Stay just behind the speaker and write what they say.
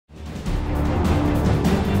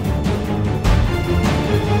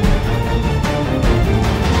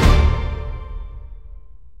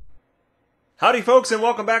Howdy folks, and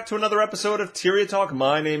welcome back to another episode of Tyria Talk.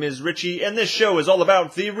 My name is Richie, and this show is all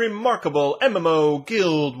about the remarkable MMO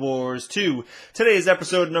Guild Wars 2. Today is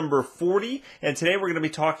episode number 40, and today we're going to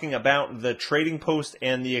be talking about the trading post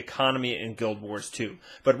and the economy in Guild Wars 2.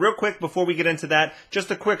 But real quick, before we get into that,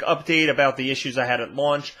 just a quick update about the issues I had at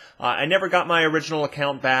launch. I never got my original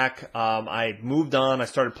account back. I moved on, I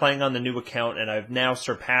started playing on the new account, and I've now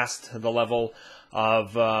surpassed the level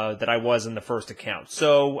of that I was in the first account.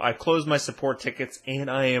 So I closed my support tickets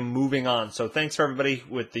and I am moving on. So thanks for everybody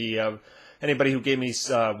with the anybody who gave me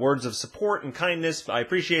words of support and kindness. I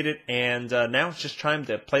appreciate it. And now it's just time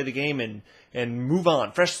to play the game and move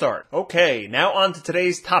on. Fresh start. Okay, now on to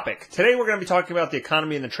today's topic. Today we're going to be talking about the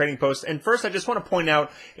economy and the trading post. And first I just want to point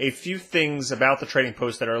out a few things about the trading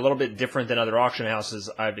post that are a little bit different than other auction houses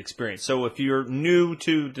I've experienced. So if you're new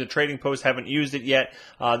to the trading post, haven't used it yet,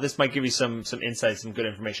 this might give you some insights, some good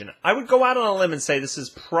information. I would go out on a limb and say this is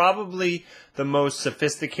probably the most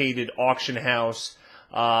sophisticated auction house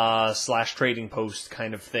slash trading post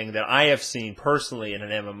kind of thing that I have seen personally in an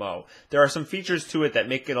MMO. There are some features to it that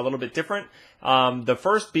make it a little bit different. The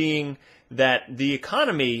first being that the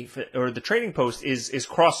economy or the trading post is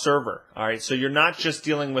cross-server. All right, so you're not just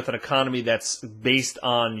dealing with an economy that's based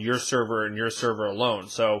on your server and your server alone.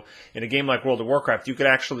 So in a game like World of Warcraft, you could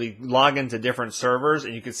actually log into different servers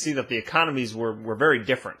and you could see that the economies were very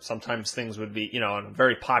different. Sometimes things would be, on a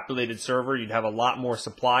very populated server, you'd have a lot more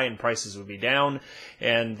supply and prices would be down,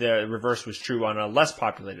 and the reverse was true on a less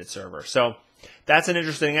populated server. So that's an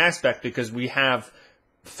interesting aspect because we have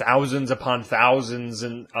thousands upon thousands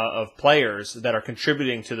of players that are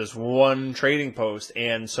contributing to this one trading post,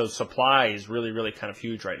 and so supply is really kind of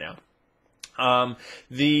huge right now.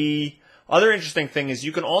 The other interesting thing is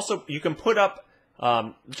you can put up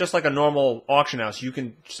just like a normal auction house. You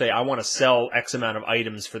can say I want to sell X amount of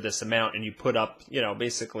items for this amount, and you put up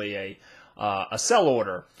basically a sell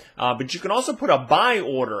order, but you can also put a buy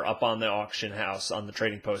order up on the auction house on the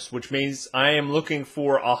trading post, which means I am looking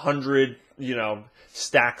for 100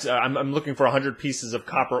 stacks. I'm looking for 100 pieces of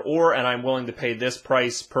copper ore, and I'm willing to pay this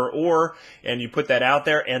price per ore. And you put that out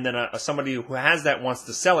there, and then somebody who has that wants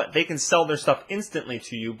to sell it. They can sell their stuff instantly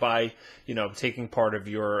to you by taking part of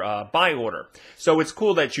your buy order. So it's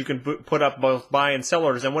cool that you can put up both buy and sell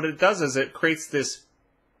orders. And what it does is it creates this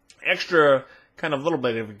extra kind of little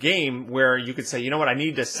bit of a game where you could say, you know what, I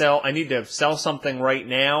need to sell something right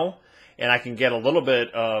now, and I can get a little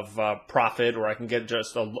bit of profit, or I can get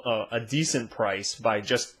just a decent price by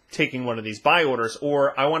just taking one of these buy orders,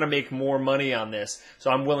 or I want to make more money on this,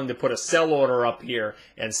 so I'm willing to put a sell order up here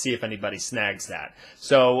and see if anybody snags that.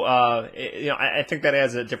 So I think that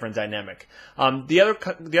adds a different dynamic.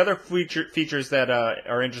 The other features that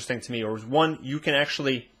are interesting to me are, one, you can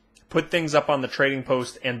actually put things up on the trading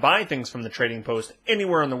post and buy things from the trading post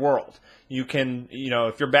anywhere in the world. You can,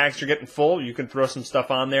 if your bags are getting full, you can throw some stuff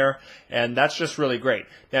on there, and that's just really great.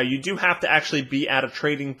 Now, you do have to actually be at a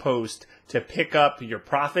trading post to pick up your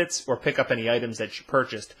profits or pick up any items that you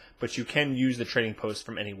purchased, but you can use the trading post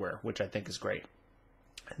from anywhere, which I think is great.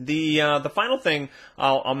 The final thing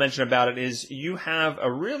I'll mention about it is you have a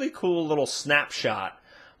really cool little snapshot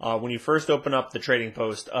when you first open up the trading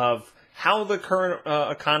post of how the current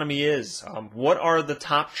economy is. What are the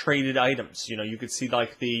top traded items? You could see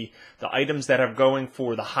like the items that are going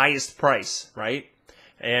for the highest price, right?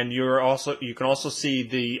 And you can also see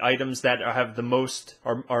the items that have the most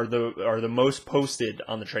are the most posted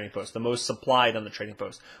on the trading post, the most supplied on the trading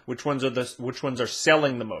post. Which ones are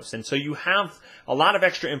selling the most? And so you have a lot of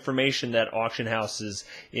extra information that auction houses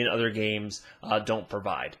in other games don't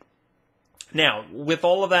provide. Now, with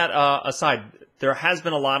all of that aside, there has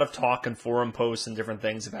been a lot of talk and forum posts and different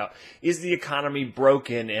things about, is the economy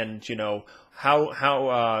broken, and how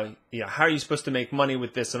are you supposed to make money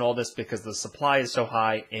with this and all this because the supply is so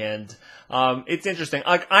high. And it's interesting.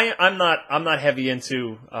 Like I'm not heavy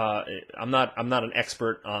into I'm not an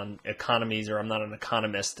expert on economies, or I'm not an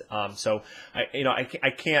economist. So I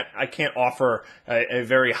can't offer a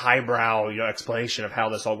very highbrow explanation of how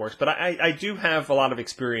this all works. But I do have a lot of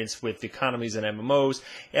experience with economies and MMOs,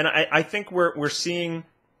 and I think we're seeing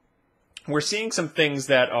some things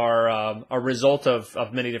that are a result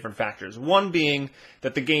of many different factors. One being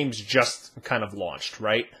that the game's just kind of launched,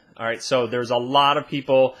 right? All right, so there's a lot of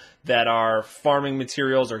people that are farming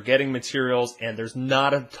materials or getting materials, and there's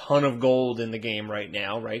not a ton of gold in the game right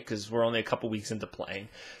now, right? Because we're only a couple weeks into playing.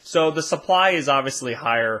 So the supply is obviously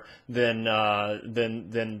higher than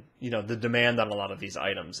the demand on a lot of these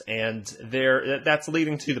items, and that's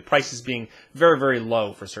leading to the prices being very, very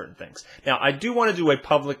low for certain things. Now, I do want to do a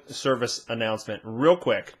public service announcement real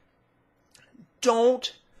quick.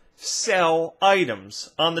 Don't sell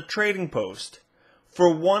items on the trading post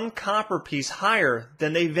for 1 copper piece higher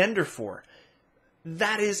than they vendor for.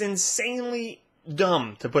 That is insanely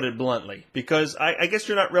dumb, to put it bluntly, because I guess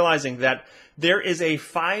you're not realizing that there is a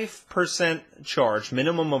 5% charge,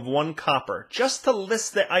 minimum of 1 copper, just to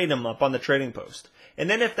list the item up on the trading post. And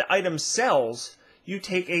then if the item sells, you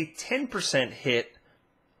take a 10% hit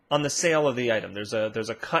on the sale of the item. There's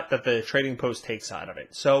a cut that the trading post takes out of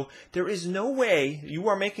it. So there is no way you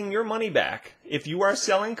are making your money back if you are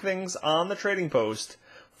selling things on the trading post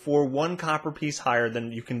for 1 copper piece higher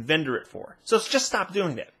than you can vendor it for. So just stop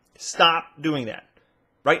doing that. Stop doing that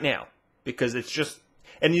right now, because it's just,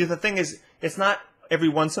 and the thing is, it's not every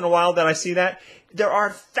once in a while that I see that. There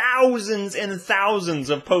are thousands and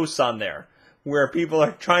thousands of posts on there where people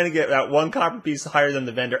are trying to get that 1 copper piece higher than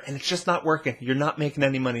the vendor, and it's just not working. You're not making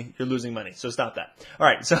any money. You're losing money. So stop that. All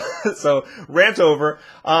right. So rant over.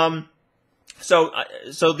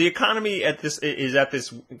 So the economy is at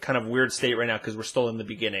this kind of weird state right now because we're still in the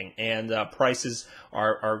beginning, and prices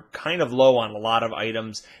are kind of low on a lot of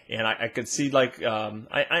items. And I could see, like,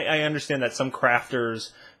 I understand that some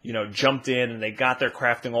crafters, jumped in and they got their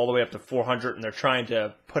crafting all the way up to 400, and they're trying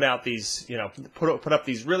to put out these, put up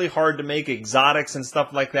these really hard to make exotics and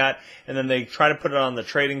stuff like that. And then they try to put it on the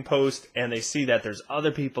trading post, and they see that there's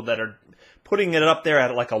other people that are putting it up there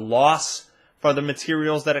at like a loss for the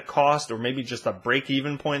materials that it cost, or maybe just a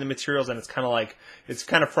break-even point in the materials, and it's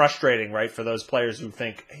kind of frustrating, right, for those players who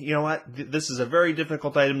think, you know what, this is a very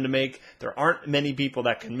difficult item to make. There aren't many people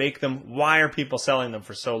that can make them. Why are people selling them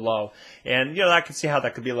for so low? And, I can see how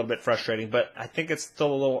that could be a little bit frustrating, but I think it's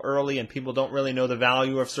still a little early, and people don't really know the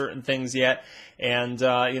value of certain things yet, and,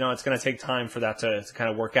 it's going to take time for that to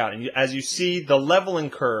kind of work out. And as you see the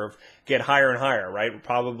leveling curve get higher and higher, right,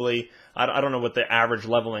 probably, I don't know what the average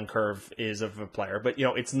leveling curve is of a player, but,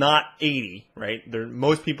 it's not 80, right?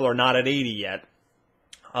 Most people are not at 80 yet.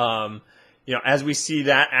 As we see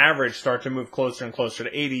that average start to move closer and closer to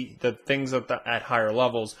 80, the things at higher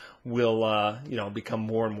levels will, become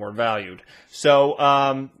more and more valued. So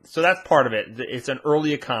that's part of it. It's an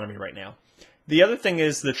early economy right now. The other thing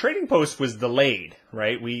is the trading post was delayed,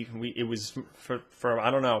 right? It was for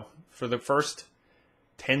I don't know, for the first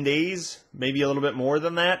 10 days, maybe a little bit more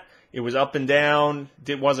than that. It was up and down.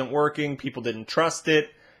 It wasn't working. People didn't trust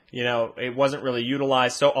it. It wasn't really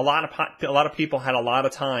utilized. So a lot of people had a lot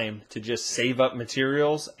of time to just save up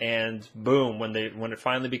materials, and boom, when it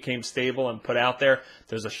finally became stable and put out there,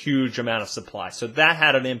 there's a huge amount of supply. So that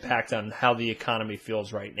had an impact on how the economy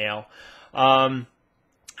feels right now.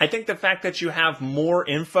 I think the fact that you have more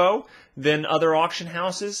info than other auction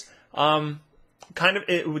houses,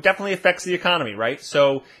 it definitely affects the economy, right?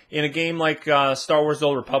 So in a game like Star Wars: The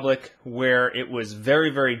Old Republic, where it was very,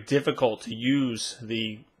 very difficult to use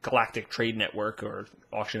the Galactic Trade Network or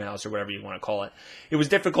auction house or whatever you want to call it, it was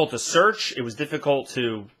difficult to search. It was difficult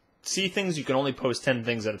to see things. You can only post 10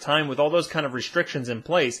 things at a time. With all those kind of restrictions in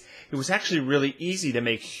place, it was actually really easy to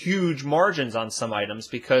make huge margins on some items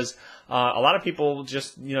because a lot of people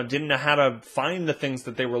just didn't know how to find the things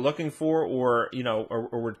that they were looking for, or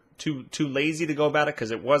were too lazy to go about it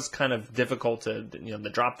because it was kind of difficult to,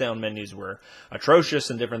 the drop down menus were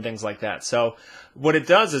atrocious and different things like that. So what it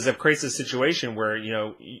does is it creates a situation where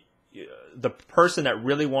the person that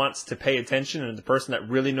really wants to pay attention and the person that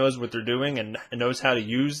really knows what they're doing and knows how to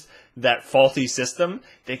use that faulty system,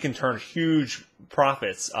 they can turn huge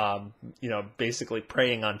profits, basically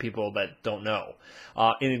preying on people that don't know.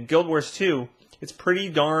 In Guild Wars 2, it's pretty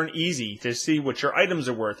darn easy to see what your items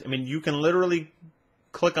are worth. I mean, you can literally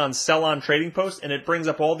click on Sell on Trading Post, and it brings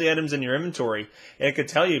up all the items in your inventory, and it could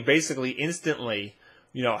tell you basically instantly,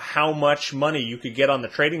 how much money you could get on the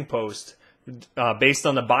trading post based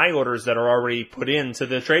on the buy orders that are already put into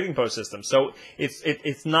the trading post system. So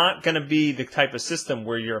it's not going to be the type of system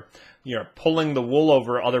where you're pulling the wool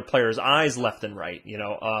over other players' eyes left and right.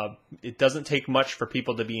 It doesn't take much for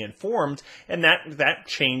people to be informed, and that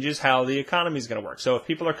changes how the economy is going to work. So if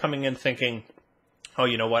people are coming in thinking, oh,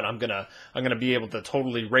 you know what, I'm gonna be able to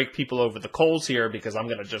totally rake people over the coals here because I'm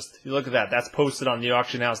gonna just look at that's posted on the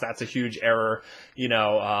auction house, that's a huge error,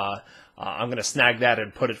 I'm going to snag that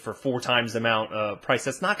and put it for 4 times the amount of price.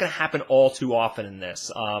 That's not going to happen all too often in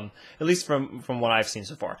this, at least from what I've seen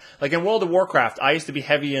so far. Like in World of Warcraft, I used to be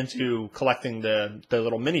heavy into collecting the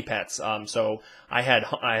little mini pets. So I had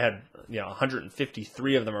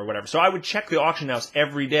 153 of them or whatever. So I would check the auction house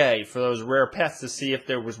every day for those rare pets to see if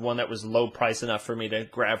there was one that was low price enough for me to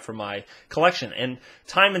grab for my collection. And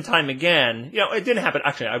time again, it didn't happen.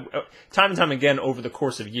 Actually, time and time again over the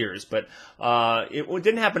course of years, but it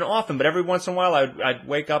didn't happen often. But every once in a while I'd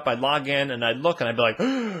wake up, I'd log in, and I'd look, and I'd be like,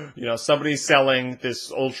 you know, somebody's selling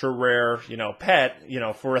this ultra rare, you know, pet, you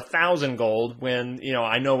know, for 1,000 gold when, you know,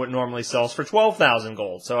 I know it normally sells for 12,000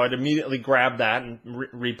 gold. So I'd immediately grab that and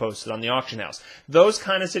repost it on the auction house. Those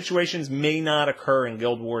kind of situations may not occur in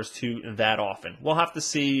Guild Wars 2 that often. We'll have to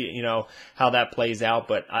see, you know, how that plays out,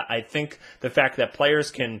 but I think the fact that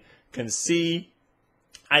players can see,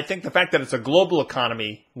 I think the fact that it's a global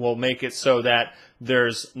economy will make it so that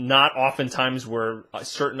there's not often times where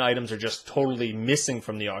certain items are just totally missing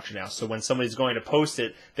from the auction house. So when somebody's going to post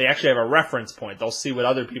it, they actually have a reference point. They'll see what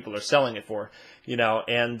other people are selling it for, you know,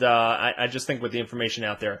 and I just think with the information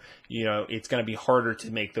out there, you know, it's going to be harder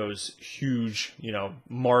to make those huge, you know,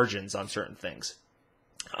 margins on certain things.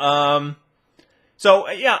 So,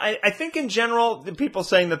 yeah, I think in general, the people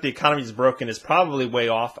saying that the economy is broken is probably way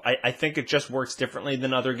off. I think it just works differently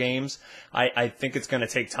than other games. I think it's going to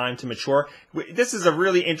take time to mature. This is a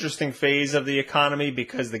really interesting phase of the economy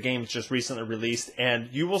because the game's just recently released, and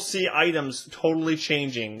you will see items totally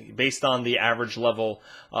changing based on the average level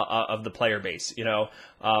of the player base. You know,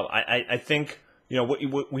 I think, you know,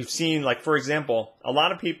 what we've seen, like, for example, a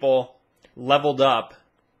lot of people leveled up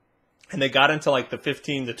and they got into like the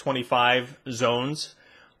 15 to 25 zones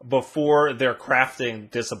before their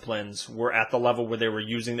crafting disciplines were at the level where they were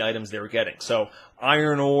using the items they were getting. So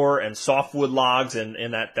iron ore and softwood logs and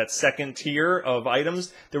that second tier of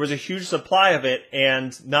items, there was a huge supply of it,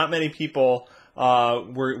 and not many people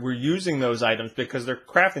were using those items because their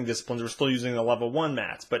crafting disciplines were still using the level 1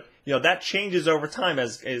 mats. But you know, that changes over time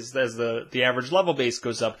as the average level base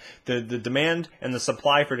goes up. The demand and the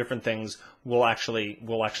supply for different things will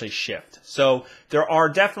actually shift. So there are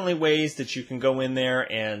definitely ways that you can go in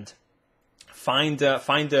there and find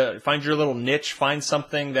your little niche, find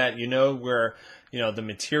something that you know where, you know, the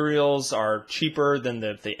materials are cheaper than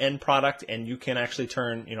the end product, and you can actually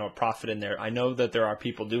turn, you know, a profit in there. I know that there are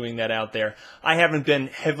people doing that out there. I haven't been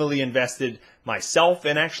heavily invested myself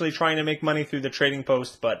in actually trying to make money through the trading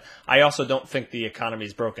post, but I also don't think the economy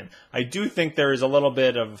is broken. I do think there is a little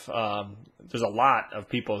bit of, there's a lot of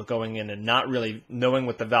people going in and not really knowing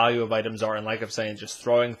what the value of items are, and like I'm saying, just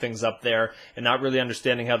throwing things up there and not really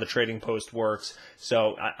understanding how the trading post works.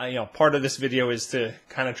 So, you know, part of this video is to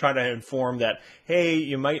kind of try to inform that, hey,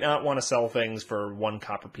 you might not want to sell things for 1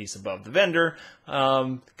 copper piece above the vendor,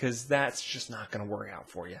 because that's just not going to work out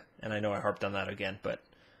for you. And I know I harped on that again, but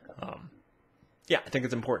yeah, I think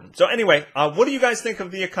it's important. So anyway, what do you guys think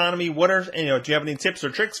of the economy? What are, you know, do you have any tips or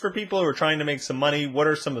tricks for people who are trying to make some money? What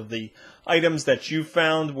are some of the items that you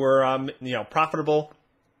found were, you know, profitable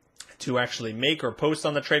to actually make or post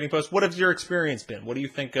on the trading post? What has your experience been? What do you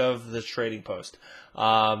think of this trading post?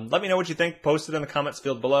 Let me know what you think. Post it in the comments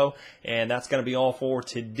field below. And that's going to be all for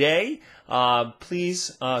today.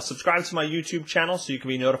 Please subscribe to my YouTube channel so you can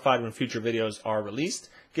be notified when future videos are released.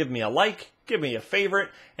 Give me a like, give me a favorite,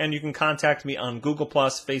 and you can contact me on Google+,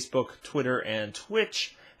 Facebook, Twitter, and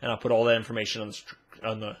Twitch. And I'll put all that information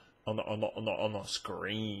on the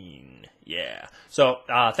screen. Yeah. So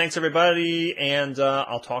thanks everybody, and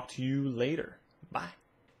I'll talk to you later. Bye.